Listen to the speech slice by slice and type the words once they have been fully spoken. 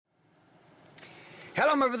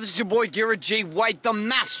Hello, my brothers. It's your boy Garrett J. White, the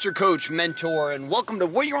Master Coach Mentor, and welcome to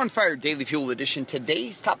Warrior on Fire Daily Fuel Edition.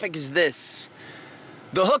 Today's topic is this: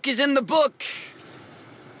 the hook is in the book.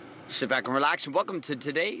 Sit back and relax, and welcome to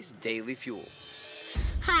today's Daily Fuel.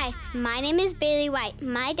 Hi, my name is Bailey White.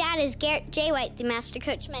 My dad is Garrett J. White, the Master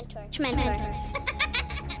Coach Mentor.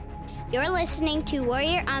 You're listening to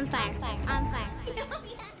Warrior on Fire.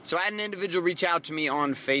 So I had an individual reach out to me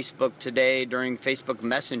on Facebook today during Facebook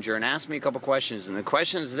Messenger and asked me a couple questions. And the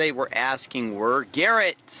questions they were asking were,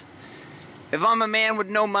 Garrett, if I'm a man with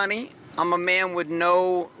no money, I'm a man with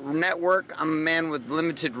no network, I'm a man with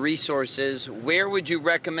limited resources, where would you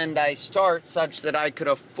recommend I start such that I could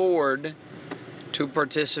afford to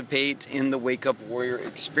participate in the Wake Up Warrior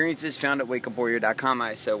experiences found at wakeupwarrior.com?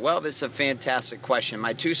 I said, well, this is a fantastic question.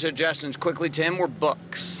 My two suggestions quickly to him were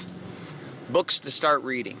books. Books to start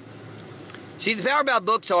reading. See, the power about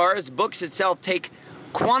books is books itself take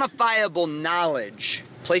quantifiable knowledge,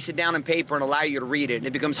 place it down in paper and allow you to read it. And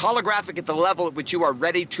it becomes holographic at the level at which you are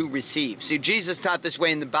ready to receive. See, Jesus taught this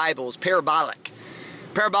way in the Bible is parabolic.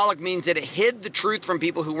 Parabolic means that it hid the truth from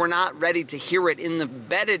people who were not ready to hear it,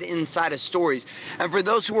 embedded inside of stories. And for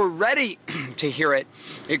those who were ready to hear it,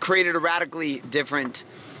 it created a radically different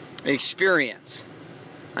experience.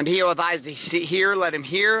 Unto he who hath eyes to hear, let him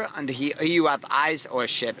hear. Unto he who hath eyes,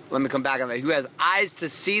 let me come back on that. Who has eyes to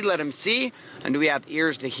see, let him see. Unto he hath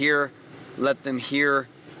ears to hear, let them hear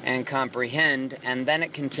and comprehend. And then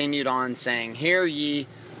it continued on saying, hear ye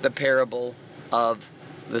the parable of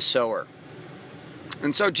the sower.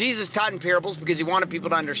 And so Jesus taught in parables because he wanted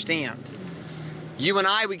people to understand. You and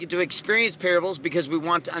I, we get to experience parables because we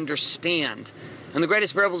want to understand. And the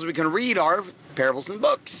greatest parables we can read are parables in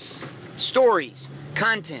books, stories,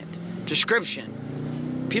 content,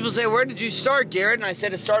 description. People say, where did you start, Garrett? And I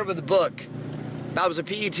said, it started with a book. I was a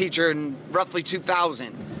PE teacher in roughly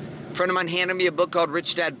 2000. A friend of mine handed me a book called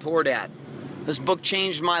Rich Dad, Poor Dad. This book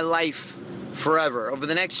changed my life forever. Over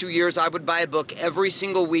the next 2 years, I would buy a book every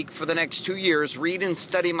single week for the next 2 years, read and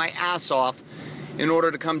study my ass off in order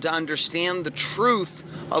to come to understand the truth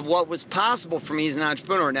of what was possible for me as an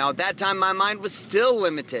entrepreneur. Now, at that time, my mind was still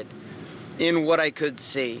limited in what I could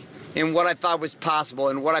see, in what I thought was possible,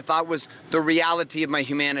 and what I thought was the reality of my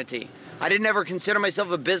humanity. I didn't ever consider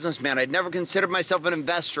myself a businessman. I'd never considered myself an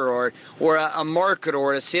investor or a marketer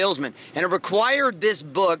or a salesman. And it required this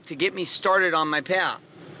book to get me started on my path.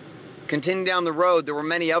 Continuing down the road, there were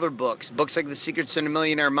many other books. Books like The Secrets to the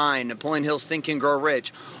Millionaire Mind, Napoleon Hill's Think and Grow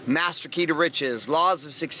Rich, Master Key to Riches, Laws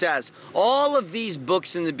of Success. All of these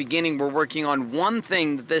books in the beginning were working on one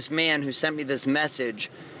thing that this man who sent me this message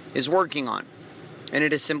is working on. And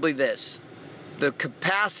it is simply this: the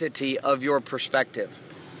capacity of your perspective.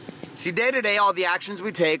 See, day to day, all the actions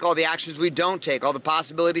we take, all the actions we don't take, all the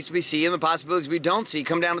possibilities we see and the possibilities we don't see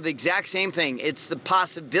come down to the exact same thing. It's the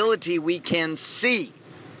possibility we can see.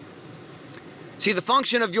 See, the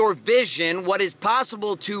function of your vision, what is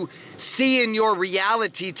possible to see in your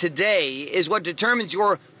reality today, is what determines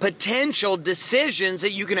your potential decisions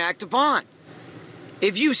that you can act upon.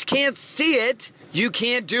 If you can't see it, you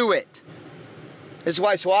can't do it. This is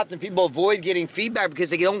why so often people avoid getting feedback, because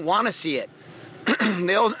they don't want to see it.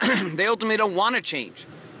 They ultimately don't want to change.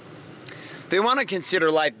 They want to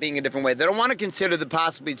consider life being a different way. They don't want to consider the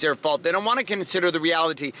possibility it's their fault. They don't want to consider the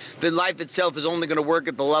reality that life itself is only going to work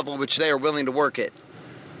at the level which they are willing to work it.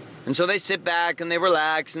 And so they sit back and they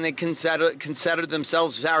relax and they settle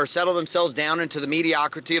themselves down into the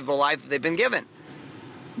mediocrity of the life that they've been given,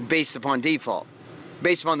 based upon default,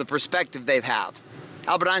 based upon the perspective they have.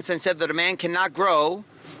 Albert Einstein said that a man cannot grow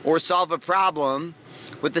or solve a problem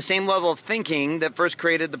with the same level of thinking that first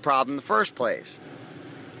created the problem in the first place.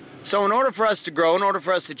 So in order for us to grow, in order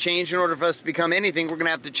for us to change, in order for us to become anything, we're going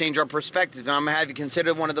to have to change our perspective. And I'm going to have you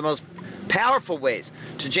consider one of the most powerful ways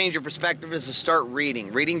to change your perspective is to start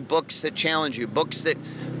reading. Reading books that challenge you, books that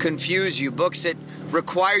confuse you, books that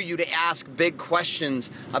require you to ask big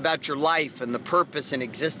questions about your life and the purpose and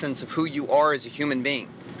existence of who you are as a human being.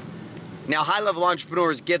 Now, high-level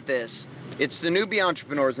entrepreneurs get this. It's the newbie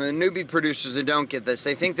entrepreneurs and the newbie producers that don't get this.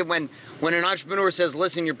 They think that when an entrepreneur says,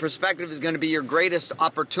 listen, your perspective is going to be your greatest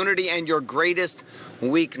opportunity and your greatest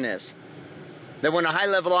weakness. That when a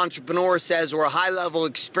high-level entrepreneur says, or a high-level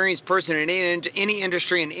experienced person in any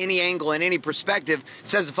industry, in any angle, in any perspective,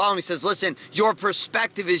 says the following, he says, listen, your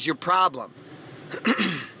perspective is your problem.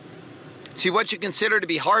 See, what you consider to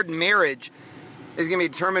be hard in marriage is going to be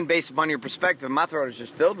determined based upon your perspective. My throat is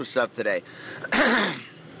just filled with stuff today.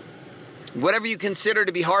 Whatever you consider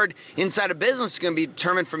to be hard inside a business is going to be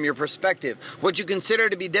determined from your perspective. What you consider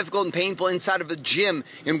to be difficult and painful inside of a gym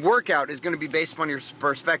and workout is going to be based upon your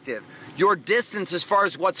perspective. Your distance as far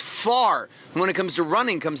as what's far when it comes to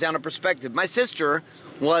running comes down to perspective. My sister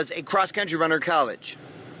was a cross-country runner in college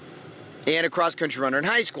and a cross-country runner in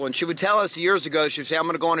high school. And she would tell us years ago, she would say, I'm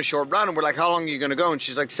going to go on a short run. And we're like, how long are you going to go? And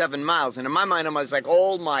she's like, 7 miles. And in my mind, I was like,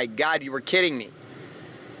 oh my God, you were kidding me.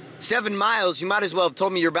 7 miles, you might as well have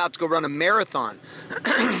told me you're about to go run a marathon.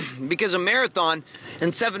 Because a marathon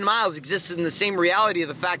and 7 miles existed in the same reality of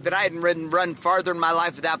the fact that I hadn't run farther in my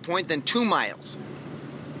life at that point than 2 miles.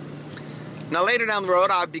 Now later down the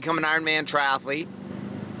road, I'd become an Ironman triathlete.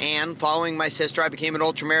 And following my sister, I became an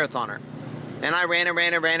ultramarathoner. And I ran. I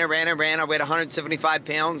weighed 175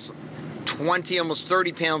 pounds, 20, almost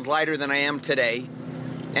 30 pounds lighter than I am today.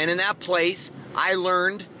 And in that place, I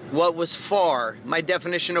learned what was far. My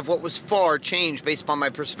definition of what was far changed based upon my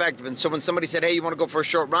perspective. And so when somebody said, hey, you want to go for a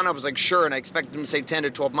short run? I was like, sure. And I expected them to say 10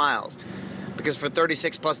 to 12 miles. Because for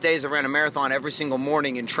 36 plus days, I ran a marathon every single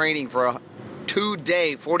morning in training for a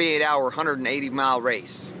 2-day, 48-hour, 180-mile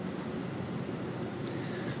race.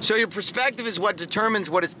 So your perspective is what determines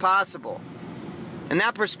what is possible. And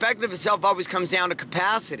that perspective itself always comes down to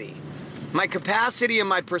capacity. My capacity and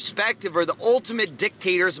my perspective are the ultimate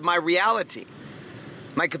dictators of my reality.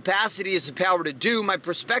 My capacity is the power to do. My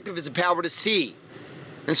perspective is the power to see.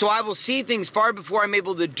 And so I will see things far before I'm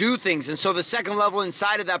able to do things. And so the second level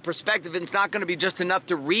inside of that perspective, it's not going to be just enough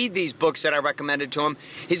to read these books that I recommended to him.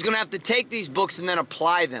 He's going to have to take these books and then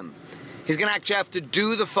apply them. He's going to actually have to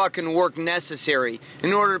do the fucking work necessary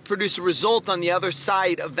in order to produce a result on the other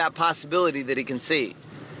side of that possibility that he can see.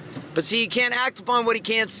 But see, he can't act upon what he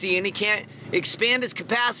can't see, and he can't expand his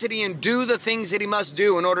capacity and do the things that he must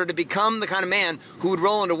do in order to become the kind of man who would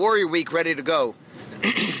roll into Warrior Week ready to go.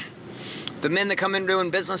 The men that come in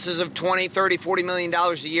doing businesses of $20, $30, $40 million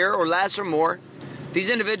a year or less or more, these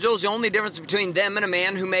individuals, the only difference between them and a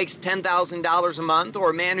man who makes $10,000 a month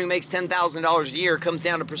or a man who makes $10,000 a year comes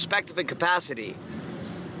down to perspective and capacity.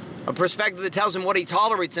 A perspective that tells him what he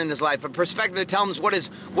tolerates in his life. A perspective that tells him what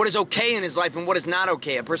is okay in his life and what is not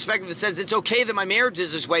okay. A perspective that says it's okay that my marriage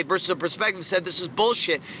is this way versus a perspective that said this is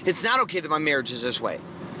bullshit. It's not okay that my marriage is this way.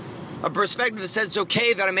 A perspective that says it's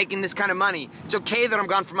okay that I'm making this kind of money. It's okay that I'm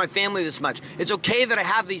gone from my family this much. It's okay that I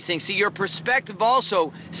have these things. See, your perspective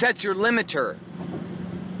also sets your limiter.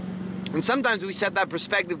 And sometimes we set that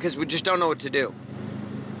perspective because we just don't know what to do.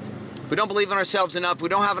 We don't believe in ourselves enough. We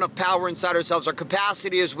don't have enough power inside ourselves. Our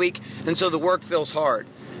capacity is weak, and so the work feels hard.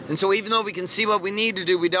 And so even though we can see what we need to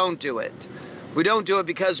do, we don't do it. We don't do it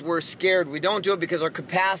because we're scared. We don't do it because our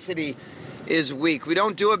capacity is weak. We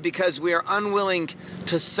don't do it because we are unwilling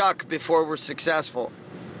to suck before we're successful.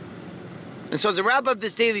 And so as I wrap up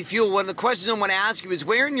this daily fuel, one of the questions I want to ask you is,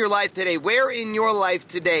 where in your life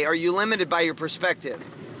today are you limited by your perspective?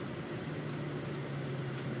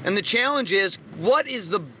 And the challenge is, what is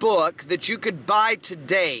the book that you could buy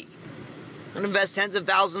today and invest tens of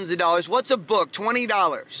thousands of dollars? What's a book? $20.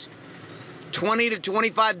 $20 to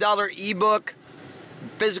 $25 ebook,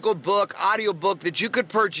 physical book, audio book that you could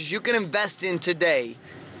purchase, you can invest in today,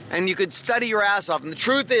 and you could study your ass off. And the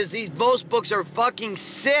truth is, most books are fucking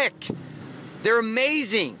sick. They're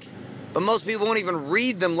amazing. But most people won't even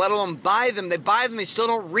read them, let alone buy them. They buy them, they still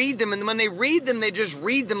don't read them. And when they read them, they just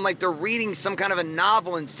read them like they're reading some kind of a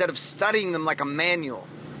novel instead of studying them like a manual.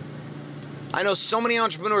 I know so many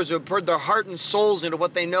entrepreneurs who have poured their heart and souls into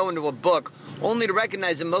what they know into a book, only to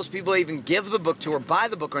recognize that most people they even give the book to or buy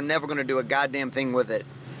the book are never going to do a goddamn thing with it.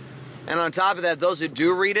 And on top of that, those who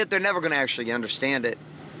do read it, they're never going to actually understand it.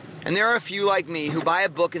 And there are a few like me who buy a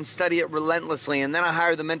book and study it relentlessly, and then I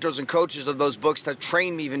hire the mentors and coaches of those books to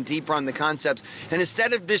train me even deeper on the concepts. And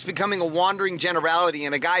instead of just becoming a wandering generality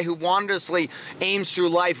and a guy who wondrously aims through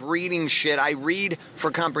life reading shit, I read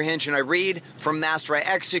for comprehension. I read for master. I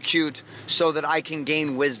execute so that I can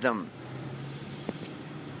gain wisdom.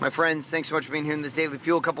 My friends, thanks so much for being here in this Daily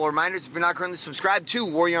Fuel. A couple of reminders. If you're not currently subscribed to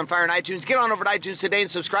Warrior on Fire on iTunes, get on over to iTunes today and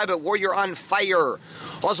subscribe at Warrior on Fire.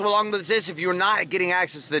 Also, along with this, if you're not getting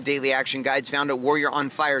access to the daily action guides found at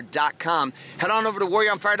warrioronfire.com, head on over to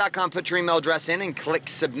warrioronfire.com, put your email address in, and click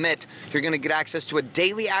submit. You're going to get access to a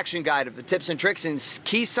daily action guide of the tips and tricks and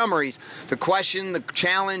key summaries, the question, the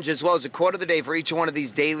challenge, as well as the quote of the day for each one of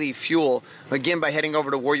these Daily Fuel. Again, by heading over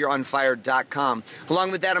to warrioronfire.com. Along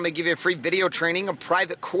with that, I'm going to give you a free video training, a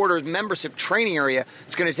private headquarters membership training area.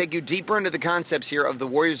 It's going to take you deeper into the concepts here of the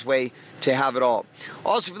Warrior's Way to have it all.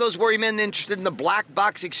 Also, for those warrior men interested in the Black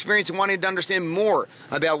Box experience and wanting to understand more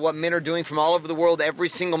about what men are doing from all over the world every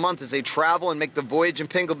single month as they travel and make the voyage and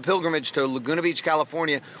pilgrimage to Laguna Beach,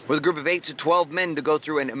 California, with a group of 8 to 12 men to go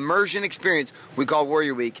through an immersion experience we call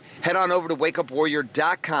Warrior Week, head on over to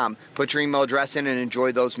wakeupwarrior.com, put your email address in, and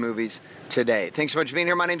enjoy those movies today. Thanks so much for being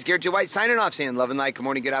here. My name's Garrett J. White, signing off, saying love and light, good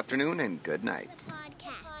morning, good afternoon, and good night.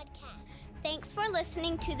 Thanks for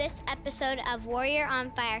listening to this episode of Warrior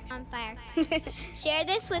on Fire. Share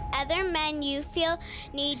this with other men you feel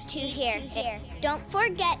need to hear. Don't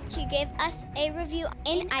forget to give us a review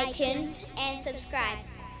in iTunes and subscribe.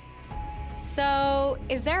 So,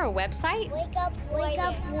 is there a website? Wake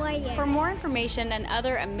Up Warrior. For more information and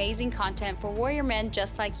other amazing content for warrior men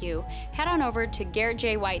just like you, head on over to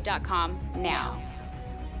GarrettJWhite.com now.